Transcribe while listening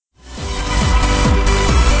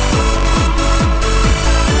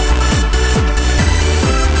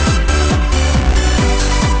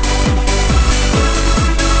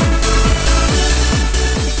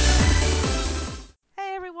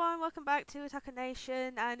Hacker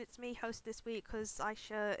Nation, and it's me, host this week, because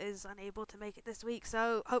Aisha is unable to make it this week.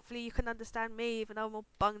 So hopefully you can understand me, even though I'm all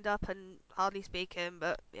bunged up and hardly speaking.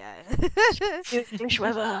 But yeah, English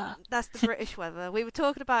weather. that's the British weather. We were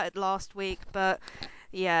talking about it last week, but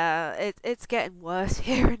yeah, it's getting worse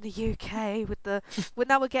here in the UK with the. Well,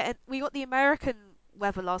 now we got the American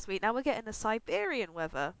weather last week. Now we're getting the Siberian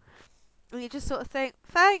weather. And you just sort of think,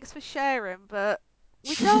 thanks for sharing, but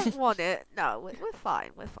we don't want it. No, we're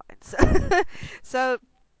fine. We're fine. So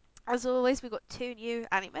as always, we've got two new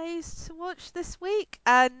animes to watch this week,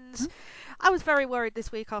 and I was very worried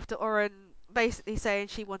this week after Oren basically saying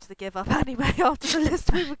she wanted to give up anime after the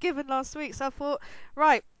list we were given last week. So I thought,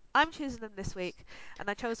 right, I'm choosing them this week, and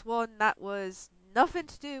I chose one that was nothing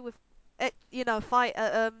to do with it, fight,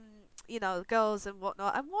 girls and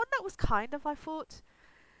whatnot, and one that was kind of, I thought,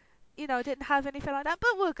 didn't have anything like that, but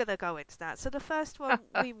we're gonna go into that. So the first one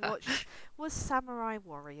we watched was Samurai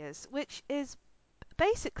Warriors, which is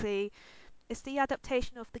basically it's the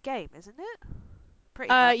adaptation of the game, isn't it? Pretty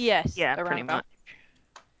much. Yes, Yeah, around pretty about. much.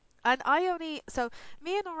 And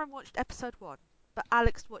me and Oren watched episode one, but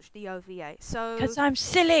Alex watched the OVA. So Because I'm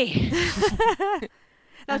silly no,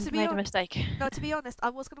 and made a mistake. to be honest, I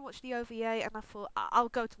was gonna watch the OVA, and I thought I'll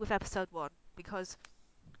go with episode one because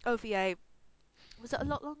OVA was it a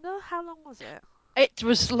lot longer? How long was it? It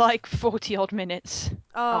was like 40 odd minutes.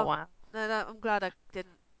 Oh Oh, wow. no, I'm glad I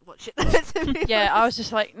didn't watch it. To be Yeah, I was honest.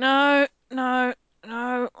 just like, no, no,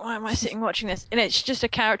 no, why am I sitting watching this? And it's just a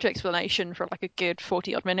character explanation for like a good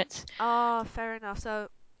 40 odd minutes. Oh, fair enough. So,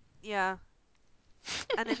 yeah.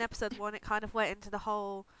 And in episode one, it kind of went into the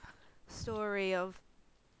whole story of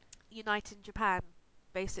uniting Japan,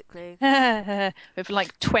 basically. With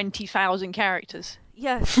like 20,000 characters.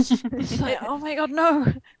 Yes, It's like, it oh my god, no.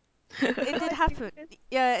 it did happen.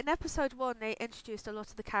 Yeah, in episode one, they introduced a lot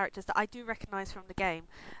of the characters that I do recognize from the game,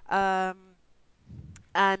 um,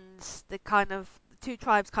 and the two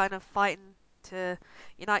tribes kind of fighting to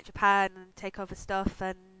unite Japan and take over stuff,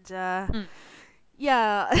 and Mm.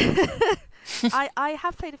 yeah, I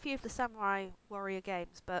have played a few of the Samurai Warrior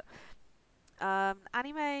games, but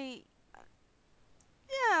anime,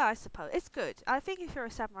 yeah, I suppose it's good. I think if you're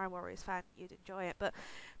a Samurai Warriors fan, you'd enjoy it, but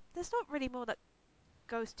there's not really more that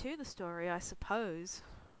goes to the story, I suppose,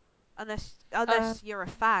 Uh, unless you're a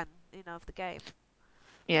fan, of the game.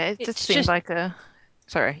 Yeah, it just it's seemed just, like a.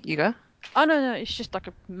 Sorry, you go. oh no, no, it's just like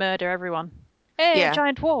a murder everyone. Hey, a Yeah,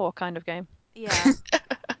 giant war kind of game. Yeah.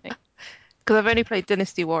 because I've only played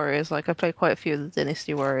Dynasty Warriors. Like I played quite a few of the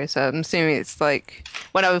Dynasty Warriors. So I'm assuming it's like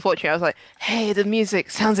when I was watching, I was like, "Hey, the music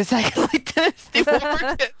sounds exactly like Dynasty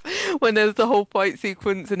Warriors." When there's the whole fight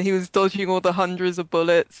sequence and he was dodging all the hundreds of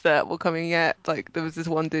bullets that were coming at. Like there was this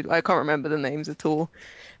one dude. I can't remember the names at all.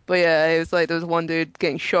 But yeah, it was like there was one dude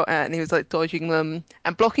getting shot at and he was like dodging them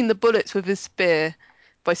and blocking the bullets with his spear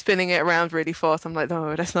by spinning it around really fast. I'm like,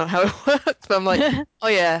 no, that's not how it works. But I'm like, oh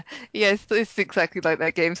yeah, yes, it's exactly like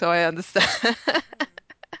that game, so I understand.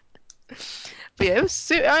 Mm. But yeah, it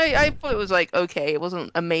was. I thought it was like okay. It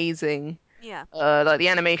wasn't amazing. Yeah. Like the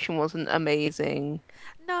animation wasn't amazing.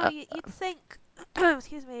 No, Uh, you'd think.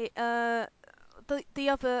 Excuse me. The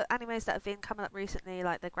other animes that have been coming up recently,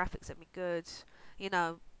 like the graphics have been good, you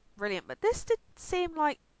know, brilliant. But this did seem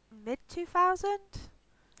like mid 2000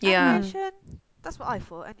 yeah, Mm. animation. That's what I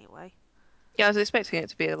thought, anyway. yeah. I was expecting it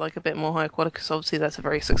to be like a bit more high quality because obviously that's a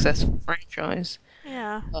very successful franchise.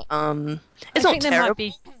 Yeah. But, it's I not think there might terrible.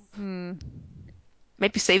 be. Hmm.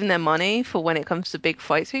 Maybe saving their money for when it comes to big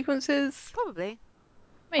fight sequences Probably. or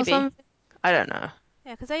Maybe. something. I don't know.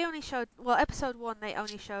 Yeah, because they only showed, well, episode one, they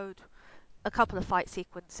only showed a couple of fight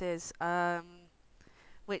sequences,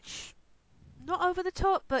 which not over the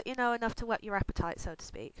top, but enough to whet your appetite, so to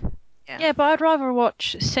speak. Yeah. Yeah, but I'd rather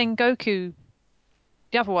watch Sengoku,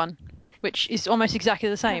 the other one, which is almost exactly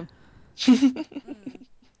the same. Mm.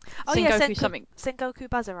 Oh yeah, Sengoku something. Sengoku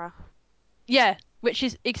Bazara. Yeah, which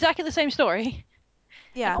is exactly the same story and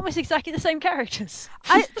Yeah. almost exactly the same characters.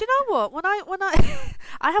 Do you know what? When I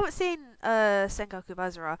I haven't seen Sengoku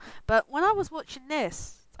Bazara, but when I was watching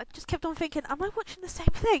this, I just kept on thinking, am I watching the same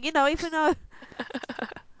thing? Even though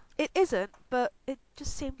it isn't, but it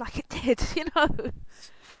just seemed like it did.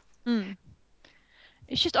 Hmm.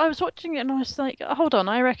 It's just I was watching it and I was like, hold on,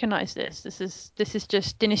 I recognise this. This is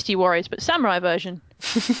just Dynasty Warriors, but samurai version.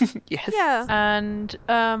 Yes. Yeah. And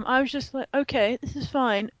I was just like, okay, this is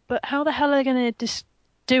fine, but how the hell are they going to just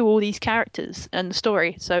do all these characters and the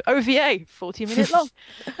story? So OVA, 40-minute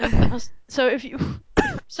long. So if you,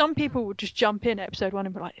 some people would just jump in episode one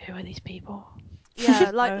and be like, who are these people?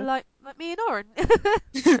 Yeah, like So, like like me and Oren.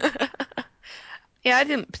 Yeah, I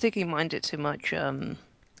didn't particularly mind it too much.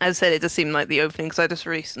 as I said, it just seemed like the opening because I just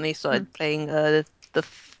recently Hmm. started playing the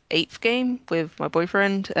eighth game with my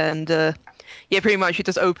boyfriend, and yeah, pretty much it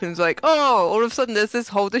just opens like, oh, all of a sudden there's this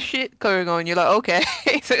whole this shit going on. You're like, okay,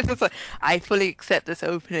 so it's just like I fully accept this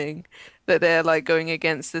opening that they're like going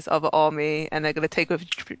against this other army and they're gonna take over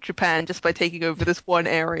Japan just by taking over this one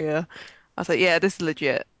area. I was like, yeah, this is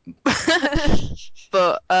legit.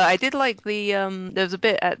 But I did like the there was a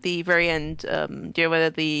bit at the very end. Do you know whether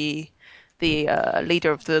the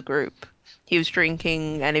leader of the group he was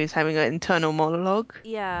drinking and he was having an internal monologue,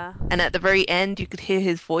 Yeah. and at the very end you could hear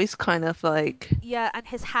his voice kind of like Yeah, and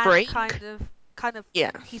his hand break. kind of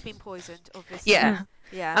Yeah, he's been poisoned, obviously. yeah. Hmm.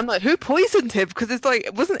 Yeah. I'm like, who poisoned him? Because it's like,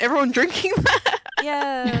 wasn't everyone drinking that?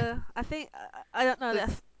 Yeah, I think I don't know.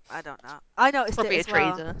 It's I don't know. I noticed it probably a as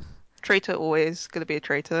well. traitor. Traitor always gonna be a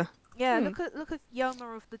traitor. Yeah, Hmm. look at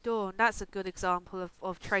Yoma of the Dawn. That's a good example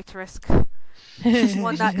of traitorous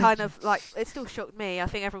one that kind of like it still shocked me. I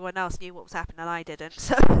think everyone else knew what was happening and I didn't.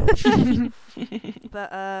 So,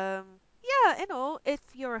 but yeah, in all, if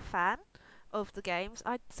you're a fan of the games,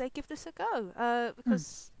 I'd say give this a go. Hmm.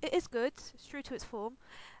 Because it is good. It's true to its form,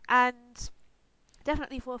 and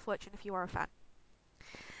definitely worth watching if you are a fan.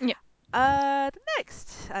 Yeah. The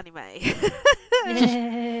next anime.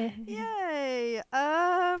 Yeah. Yay!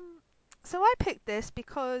 So I picked this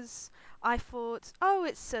because I thought, oh,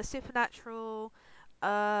 it's a supernatural,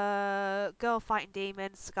 girl fighting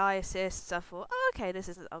demons, sky assists. I thought, oh, okay, this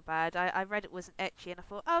isn't so bad. I read it wasn't ecchi, and I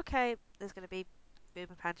thought, okay, there's gonna be boob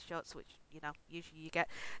and panty shots, which usually you get.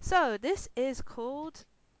 So this is called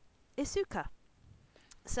Isuka.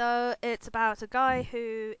 So it's about a guy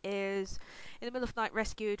who is in the middle of the night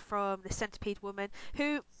rescued from the centipede woman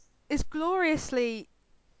who is gloriously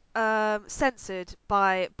censored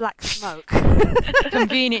by black smoke.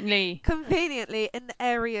 Conveniently. Conveniently in the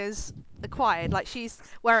areas acquired. Like she's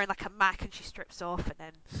wearing like a mac and she strips off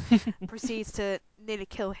and then proceeds to nearly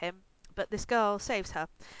kill him. But this girl saves her.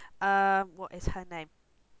 What is her name?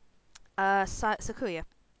 Sakuya.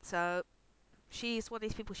 So she's one of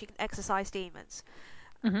these people she can exorcise demons.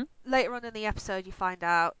 Hmm. Later on in the episode, he finds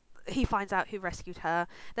out who rescued her.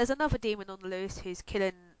 There's another demon on the loose who's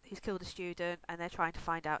killed a student, and they're trying to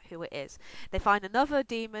find out who it is. They find another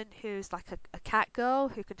demon who's like a cat girl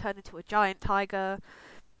who can turn into a giant tiger,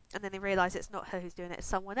 and then they realise it's not her who's doing it, it's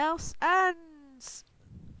someone else. And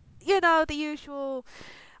the usual,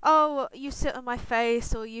 oh, you sit on my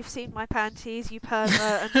face, or you've seen my panties, you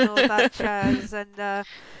pervert, and all that jazz. And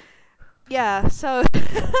yeah, so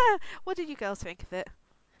what did you girls think of it?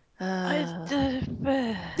 I, Uh,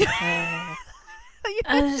 uh,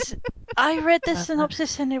 as I read the uh,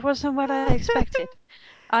 synopsis and it wasn't what I expected.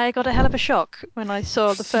 I got a hell of a shock when I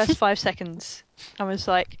saw the first 5 seconds. I was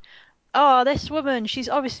like, "Oh, this woman, she's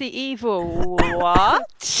obviously evil."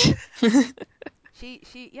 What?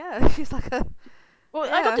 Yeah, she's like a Well,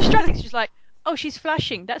 I got yeah. distracted. She's like, "Oh, she's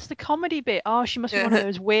flashing. That's the comedy bit. Oh, she must be one of yeah.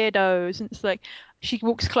 those weirdos." And it's like, she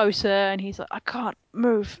walks closer, and he's like, "I can't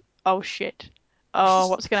move." Oh shit. Oh,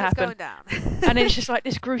 what's gonna Shit's happen? going down. And then it's just like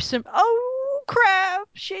this gruesome. Oh crap!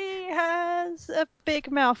 She has a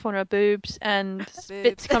big mouth on her boobs and Boobs.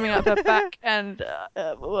 bits coming out of her back. And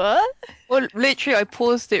what? Well, literally, I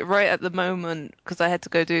paused it right at the moment because I had to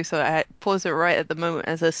go do so. I had paused it right at the moment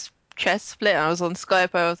as a chest split. I was on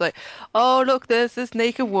Skype. I was like, "Oh, look, there's this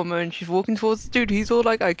naked woman. She's walking towards the dude. He's all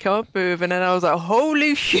like, I can't move." And then I was like,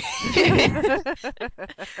 "Holy shit!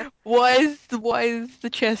 Why is the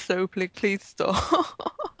chest opening? Please stop.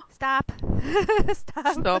 Stop.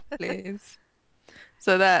 Stop. Stop, please."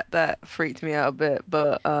 So that freaked me out a bit,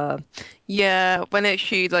 but yeah, when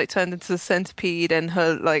she like turned into a centipede and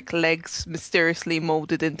her like legs mysteriously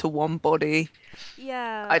molded into one body, I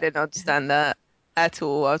Yeah, didn't understand that at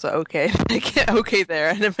all. I was like, okay, okay there,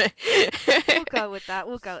 anime. we'll go with that.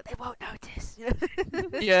 We'll go. They won't notice.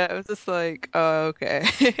 Yeah, it was just like, oh, okay.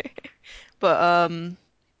 But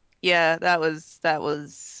yeah, that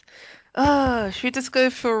was. Should we just go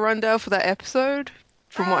for a rundown for that episode?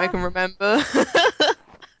 From what I uh, can remember. to,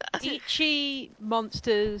 Ichi,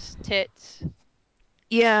 monsters, tits,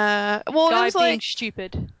 Yeah, well, it guy was being like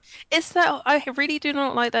stupid. it's that I really do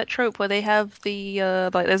not like that trope where they have the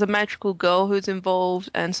like there's a magical girl who's involved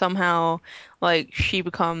and somehow like she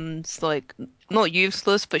becomes like not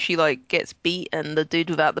useless but she like gets beat and the dude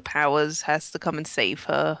without the powers has to come and save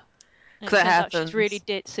her. And 'Cause it that turns out she's really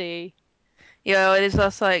happens. ditzy. You know, it is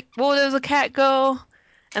just like, well, there was a cat girl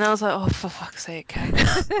and I was like, oh, for fuck's sake, cat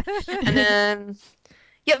girl. And then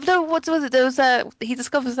Yeah, no, what was it? There was that he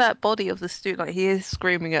discovers that body of the student, like he is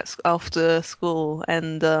screaming after school,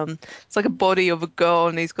 and it's like a body of a girl,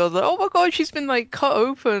 and he's got like, oh my God, she's been like cut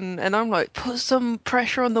open, and I'm like, put some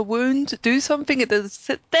pressure on the wound, do something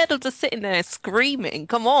instead of just sitting there screaming.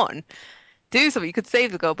 Come on, do something. You could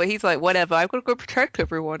save the girl, but he's like, whatever, I've got to go protect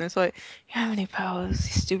everyone. It's like, you have any powers,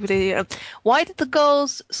 you stupid idiot. Why did the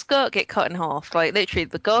girl's skirt get cut in half? Like literally,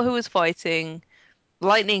 the girl who was fighting.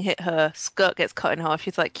 Lightning hit her, skirt gets cut in half.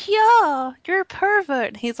 She's like, yeah, you're a pervert.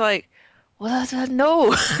 And he's like, well,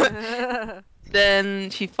 no. Then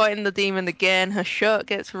she's fighting the demon again. Her shirt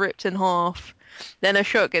gets ripped in half. Then her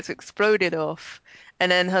shirt gets exploded off.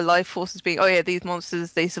 And then her life force is being, oh yeah, these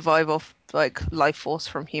monsters, they survive off like life force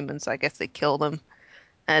from humans. I guess they kill them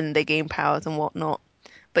and they gain powers and whatnot.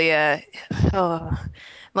 But yeah, oh,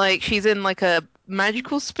 like she's in like a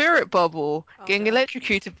magical spirit bubble, Oh getting god.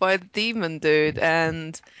 electrocuted by the demon dude,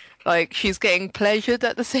 and like she's getting pleasured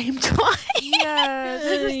at the same time. Yeah,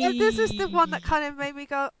 this is the one that Yay. kind of made me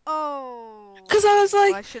go, Because I was oh, I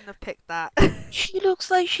like, shouldn't have picked that. she looks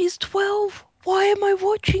like she's 12. Why am I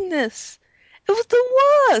watching this? It was the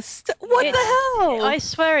worst. What Yeah. the I hell?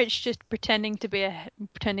 swear it's just pretending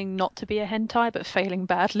not to be a hentai but failing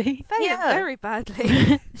badly. Failing Yeah, very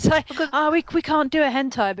badly. It's like, because we can't do a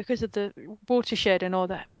hentai because of the watershed and all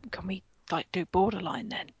that. Can we like do borderline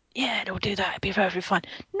then? Yeah, we'll do that. It'll be perfectly fine.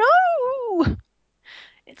 No,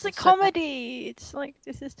 it's a also, comedy. It's like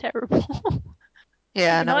this is terrible.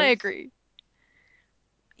 yeah, Even no, I it's agree.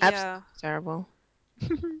 Yeah. absolutely terrible.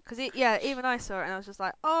 Because, yeah, even I saw it and I was just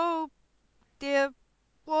like, oh dear,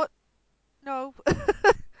 what? No.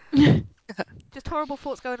 Just horrible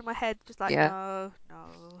thoughts going in my head. Just like, Yeah,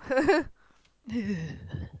 no, no.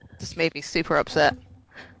 just made me super upset.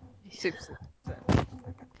 Super, super upset.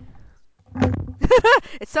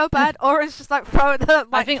 It's so bad. Orange just like throwing the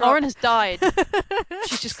I mic think drop. Oren has died.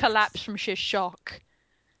 She's just collapsed from sheer shock.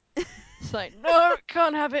 It's like, no,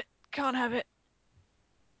 can't have it. Can't have it.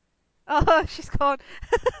 Oh, she's gone.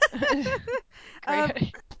 um,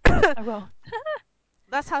 Great. Oh well.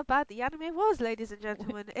 that's how bad the anime was, ladies and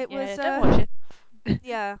gentlemen. It Yeah, was, don't watch it.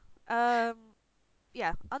 yeah, um,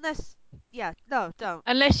 yeah. Unless, yeah, no, don't,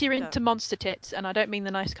 Unless you're don't. into monster tits, and I don't mean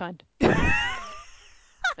the nice kind.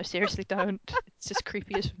 No, seriously, don't. It's just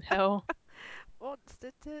creepy as hell.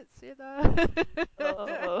 Monster tits, you know.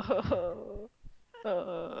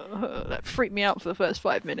 Oh, that freaked me out for the first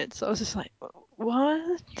 5 minutes. I was just like,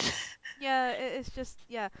 what? Yeah, it's just,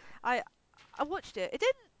 yeah. I I watched it. It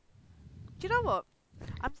didn't. Do you know what?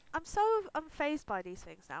 I'm so unfazed by these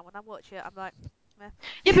things now. When I watch it, I'm like, meh.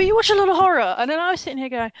 Yeah, but you watch a lot of horror, and then I was sitting here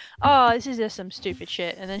going, "Oh, this is just some stupid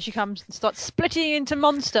shit." And then she comes and starts splitting into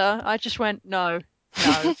monster. I just went, "No,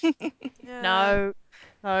 no, Yeah. no,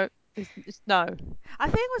 no, no." I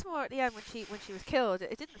think it was more at the end when she was killed.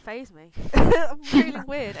 It didn't phase me. Really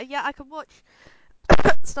weird. And yet I can watch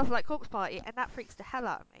stuff like Corpse Party, and that freaks the hell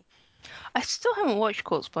out of me. I still haven't watched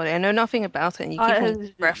Corpse Body. I know nothing about it, and you keep on I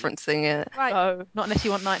referencing it. Right. no, not unless you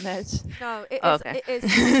want nightmares. No, it Oh, is okay. it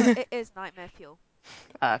is no, it is nightmare fuel.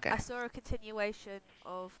 Oh, okay. I saw a continuation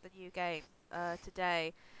of the new game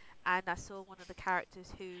today, and I saw one of the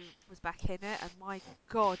characters who was back in it, and my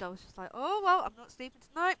god, I was just like, oh well, I'm not sleeping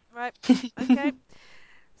tonight. Right, okay.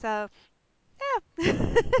 So yeah,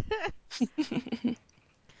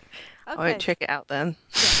 I won't okay. check it out then.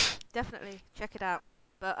 Yes, definitely check it out.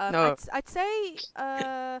 But No. I'd say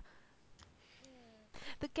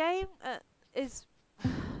the game is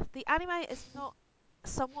the anime is not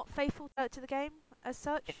somewhat faithful to the game as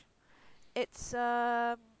such. It's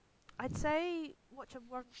I'd say watch a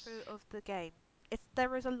run through of the game.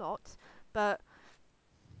 There is a lot, but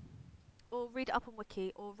or read it up on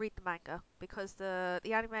wiki or read the manga because the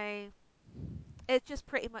anime it's just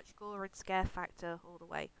pretty much gore and scare factor all the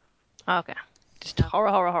way. Oh, okay. Just So horror,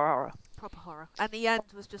 horror, horror, proper horror. And the end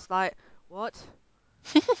was just like, what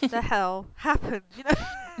the hell happened? You know,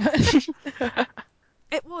 horror.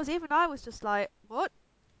 it was. Even I was just like, what?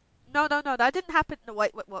 No, no, no, that didn't happen. No,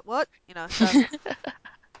 wait, what? You know, so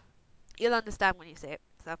you'll understand when you see it.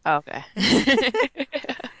 So. Okay.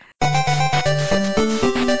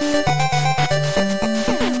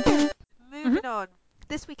 Mhm. Moving on.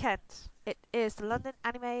 This weekend, it is the London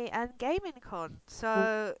Anime and Gaming Con.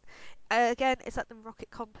 So, again, it's at the Rocket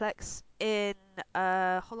Complex in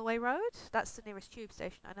Holloway Road. That's the nearest tube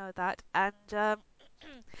station, I know that. And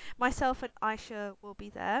myself and Aisha will be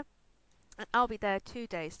there. And I'll be there 2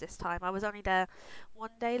 days this time. I was only there 1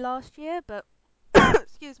 day last year, but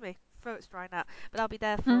excuse me, throat's drying out. But I'll be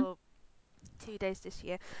there Mhm. for 2 days this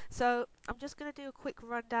year. So I'm just going to do a quick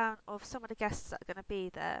rundown of some of the guests that are going to be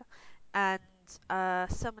there. And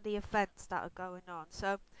some of the events that are going on.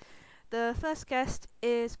 So the first guest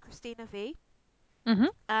is Christina V, Mhm.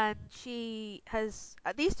 and she has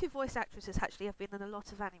these two voice actresses actually have been in a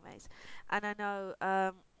lot of animes, and I know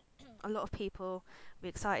a lot of people will be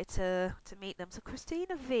excited to meet them. So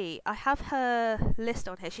Christina V, I have her list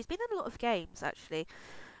on here. She's been in a lot of games actually.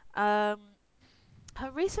 Um, Her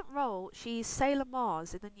recent role, she's Sailor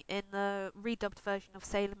Mars in the redubbed version of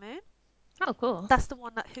Sailor Moon. Oh, cool. That's the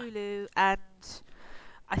one that Hulu and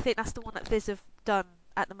I think that's the one that Viz have done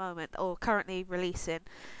at the moment or currently releasing.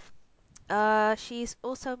 She's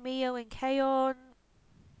also Mio in K-On!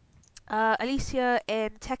 Alicia in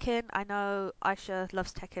Tekken. I know Aisha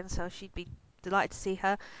loves Tekken, so she'd be delighted to see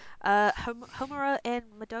her. Homura in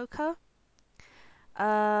Madoka.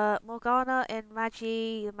 Morgana in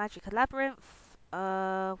The Magic Labyrinth.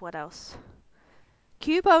 What else?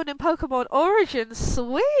 Cubone in Pokemon Origins.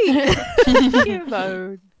 Sweet!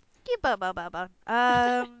 Cubone.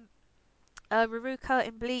 Cubone. Ruruka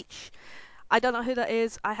in Bleach. I don't know who that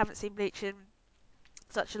is. I haven't seen Bleach in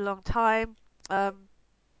such a long time.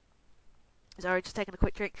 Sorry, just taking a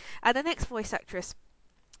quick drink. And the next voice actress,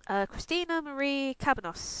 Christina Marie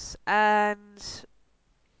Cabanos, and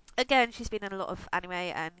again, she's been in a lot of anime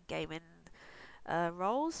and gaming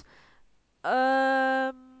roles.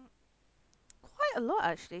 Quite a lot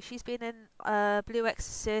actually. She's been in Blue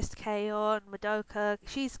Exorcist, K-On!, Madoka.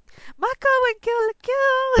 She's Mako in Kill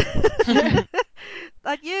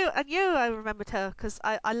la Kill. I remembered her because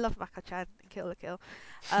I love Mako-chan in Kill la Kill.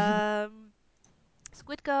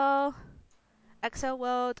 Squid Girl, XL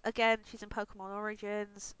World. Again, she's in Pokemon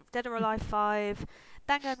Origins, Dead or Alive 5,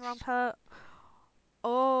 Danganronpa.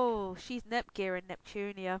 Oh, she's Nepgear in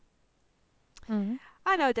Neptunia. Mhm.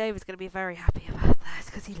 I know David's going to be very happy about that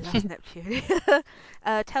because he loves Neptunia.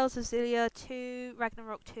 Tales of Xillia 2,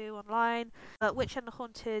 Ragnarok 2 online, Witch and the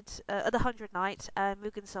Haunted, The Hundred Knight, and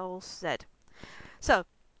Mugen Souls Z. So,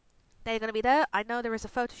 they're going to be there. I know there is a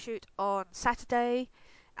photo shoot on Saturday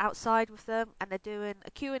outside with them, and they're doing a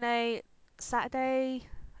Q&A Saturday,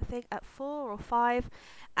 I think, at 4 or 5,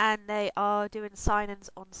 and they are doing sign-ins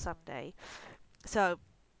on Sunday. So,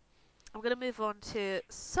 I'm going to move on to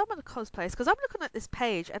some of the cosplays because I'm looking at this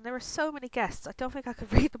page and there are so many guests. I don't think I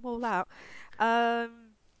could read them all out. So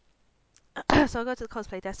I'll go to the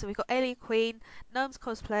cosplay desk. So we've got Alien Queen, Gnomes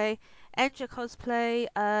cosplay, Enja cosplay,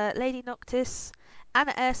 Lady Noctis,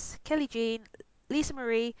 Anna S, Kelly Jean, Lisa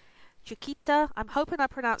Marie, Chiquita. I'm hoping I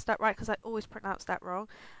pronounced that right because I always pronounce that wrong.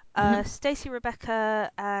 Mhm. Stacy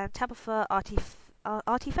Rebecca and Tabitha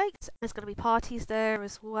Artifacts. There's going to be parties there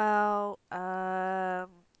as well.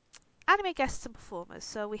 Anime guests and performers.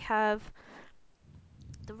 So we have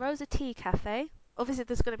the Rosa Tea Cafe. Obviously,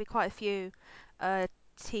 there's going to be quite a few uh,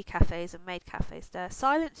 tea cafes and maid cafes there.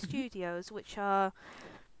 Silent Mhm. Studios, which are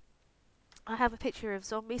I have a picture of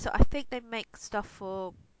zombies, so I think they make stuff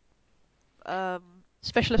for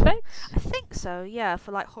Special effects. I think so, yeah,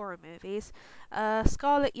 for like horror movies.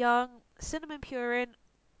 Scarlet Young, Cinnamon Purin,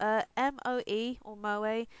 MOE or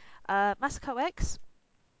Moe, Masako X,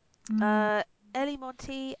 Mm. uh, Ellie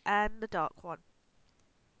Monty, and the Dark One.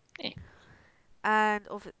 Eh. And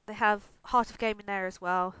they have Heart of Gaming there as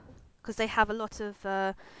well because they have a lot of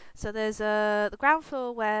so there's the ground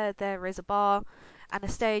floor where there is a bar and a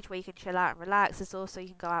stage where you can chill out and relax. There's also you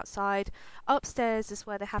can go outside. Upstairs is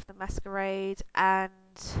where they have the masquerade and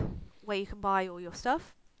where you can buy all your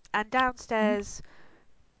stuff. And Mhm. downstairs,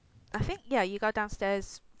 I think yeah, you go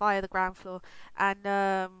downstairs via the ground floor and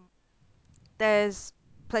there's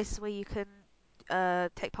places where you can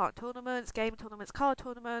take part in tournaments, game tournaments, card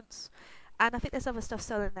tournaments, and I think there's other stuff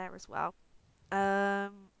selling there as well.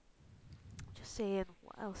 Just seeing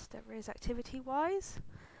what else there is activity wise.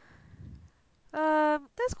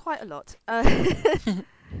 There's quite a lot.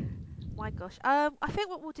 My gosh. I think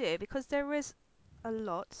what we'll do because there is a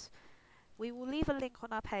lot, we will leave a link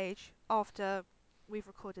on our page after we've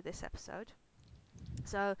recorded this episode,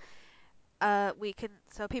 so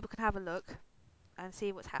so people can have a look and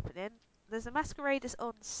see what's happening. There's a masquerade is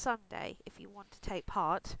on Sunday if you want to take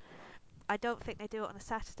part. I don't think they do it on a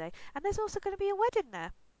Saturday, and there's also going to be a wedding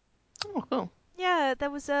there. Oh, cool. Yeah, there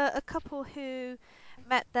was a couple who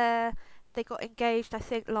met there. They got engaged, I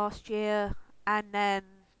think, last year, and then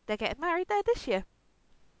they're getting married there this year.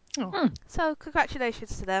 Oh. Hmm. So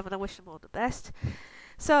congratulations to them, and I wish them all the best.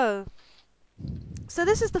 So, so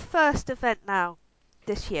this is the first event now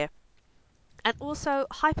this year, and also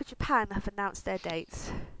Hyper Japan have announced their dates.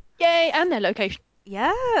 Yay! And their location.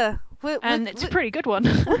 Yeah, And it's a pretty good one.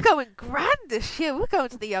 we're going grand this year. We're going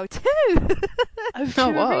to the O2. O2 Oh,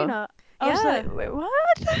 wow. Arena. I was Yeah, like, wait, what?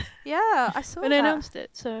 yeah, I saw When they that. announced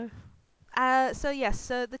it, so So yes,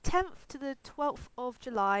 so the 10th to the 12th of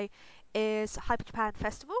July is Hyper Japan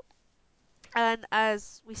Festival, and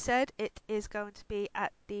as we said, it is going to be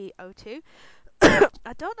at the O2.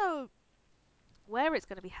 I don't know where it's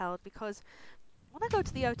going to be held because when I go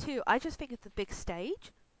to the O2, I just think of the big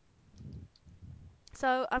stage.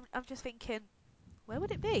 So I'm just thinking, where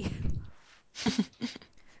would it be?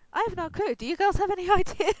 I have no clue. Do you girls have any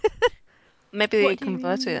idea? Maybe they What do you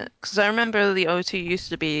convert mean? it because I remember the O2 used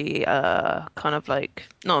to be kind of like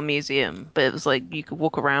not a museum, but it was like you could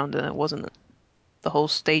walk around and it wasn't the whole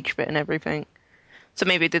stage bit and everything. So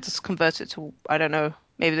maybe they just convert it to, I don't know,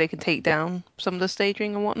 maybe they can take down some of the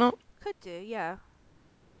staging and whatnot. Could do, yeah.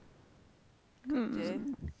 Could do.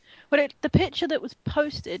 Hmm. Well, the picture that was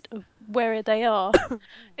posted of where they are,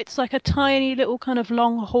 it's like a tiny little kind of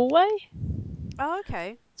long hallway. Oh,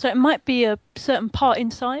 okay. So it might be a certain part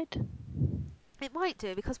inside. It might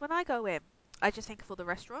do because when I go in, I just think of all the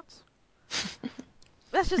restaurants.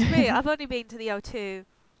 That's just me. I've only been to the O2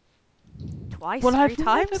 twice, Well, three I've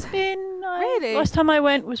never times. been. Really? Last time I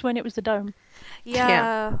went was when it was the Dome. Yeah.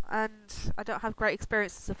 Yeah, and I don't have great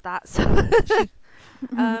experiences of that. So,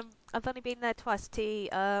 I've only been there twice to see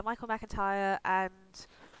Michael McIntyre and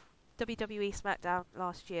WWE SmackDown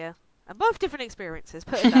last year, and both different experiences.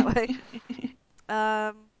 Put it that way.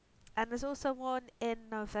 And there's also one in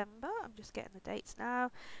November. I'm just getting the dates now.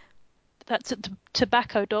 That's at the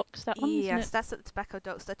Tobacco Docks, that one, isn't Yes, it? that's at the Tobacco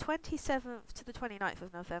Docks, the 27th to the 29th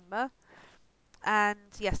of November. And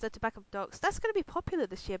yes, the Tobacco Docks, that's going to be popular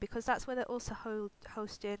this year because that's where they're also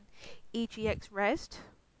hosting EGX Resd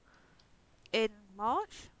in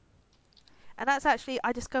March. And that's actually,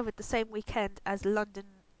 I discovered the same weekend as London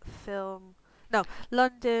Film. No,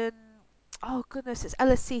 London. Oh goodness, it's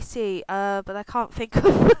LSCC, but I can't think of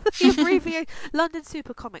the abbreviation. London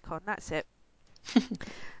Super Comic Con, that's it.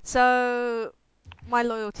 So my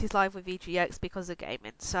loyalty's live with VGX because of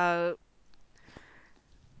gaming. So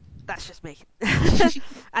that's just me.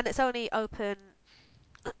 And it's only open.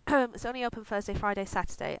 It's only open Thursday, Friday,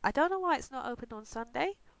 Saturday. I don't know why it's not open on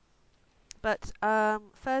Sunday. But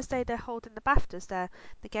Thursday they're holding the BAFTAs there,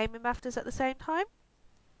 the gaming BAFTAs at the same time.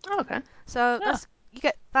 Oh, okay. So Ah, that's you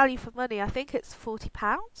get value for money. I think it's £40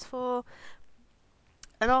 for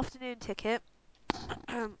an afternoon ticket,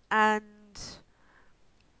 and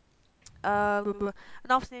an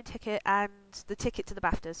afternoon ticket and the ticket to the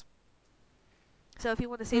BAFTAs. So if you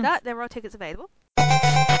want to see hmm. that, there are tickets available.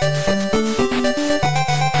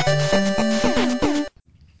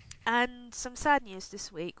 And some sad news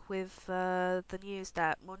this week with the news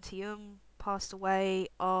that Monty Young passed away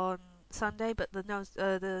on Sunday, but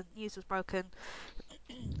the news was broken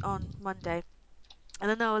on Monday.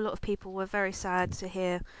 And I know a lot of people were very sad to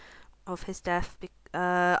hear of his death.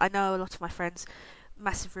 I know a lot of my friends,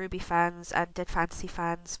 massive Ruby fans and Dead Fantasy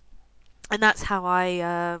fans, and that's how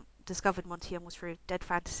I discovered Monty Young was through Dead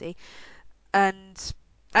Fantasy. And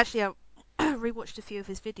actually, I rewatched a few of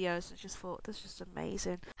his videos and just thought that's just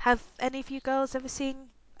amazing. Have any of you girls ever seen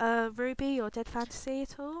Ruby or Dead Fantasy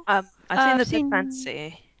at all? I've seen I've the Dead seen.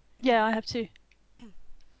 Fantasy. Yeah, I have too.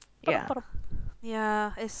 Yeah.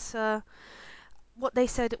 Yeah, it's what they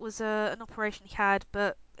said. It was an operation he had,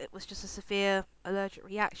 but it was just a severe allergic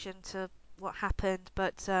reaction to what happened.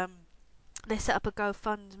 But they set up a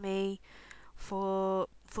GoFundMe for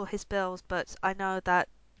his bills. But I know that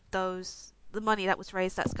the money that was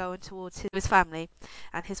raised, that's going towards his family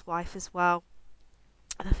and his wife as well.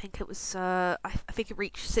 And I think it was I think it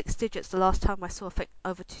reached six digits the last time I saw. I think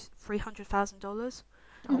over $300,000,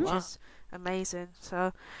 Oh Hmm. which wow. is amazing.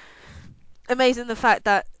 So amazing the fact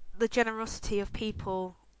that the generosity of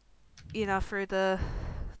people, through the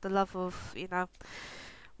love of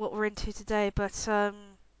what we're into today. But It's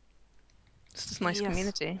just a nice yes,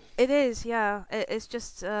 community. it is. Yeah, it's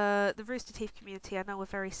just the Rooster Teeth community. I know we're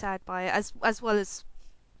very sad by it, as well as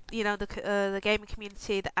the gaming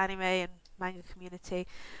community, the anime and manga community.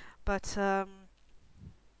 But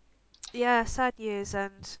yeah, sad news.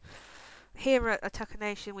 And here at Attacker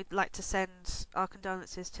Nation, we'd like to send our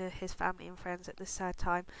condolences to his family and friends at this sad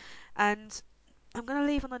time. And I'm going to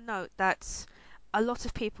leave on a note that a lot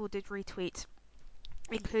of people did retweet,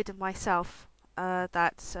 including myself,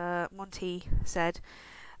 that Monty said.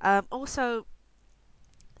 Also,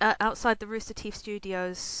 outside the Rooster Teeth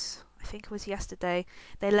studios, I think it was yesterday,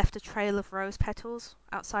 they left a trail of rose petals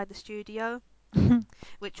outside the studio,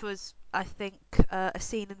 which was, I think, a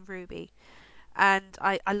scene in Ruby. And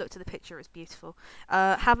I looked at the picture, it's beautiful.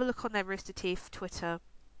 Have a look on their Rooster Teeth Twitter,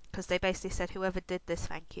 because they basically said, whoever did this,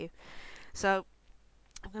 thank you. So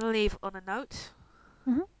I'm going to leave on a note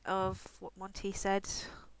Hmm. of what Monty said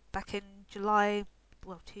back in July,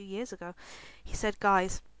 well, 2 years ago. He said,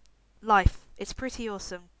 guys, life. It's pretty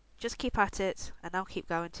awesome. Just keep at it, and I'll keep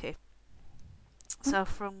going too. So,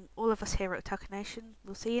 from all of us here at Otaku Nation,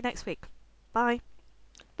 we'll see you next week. Bye.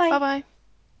 Bye. Bye bye.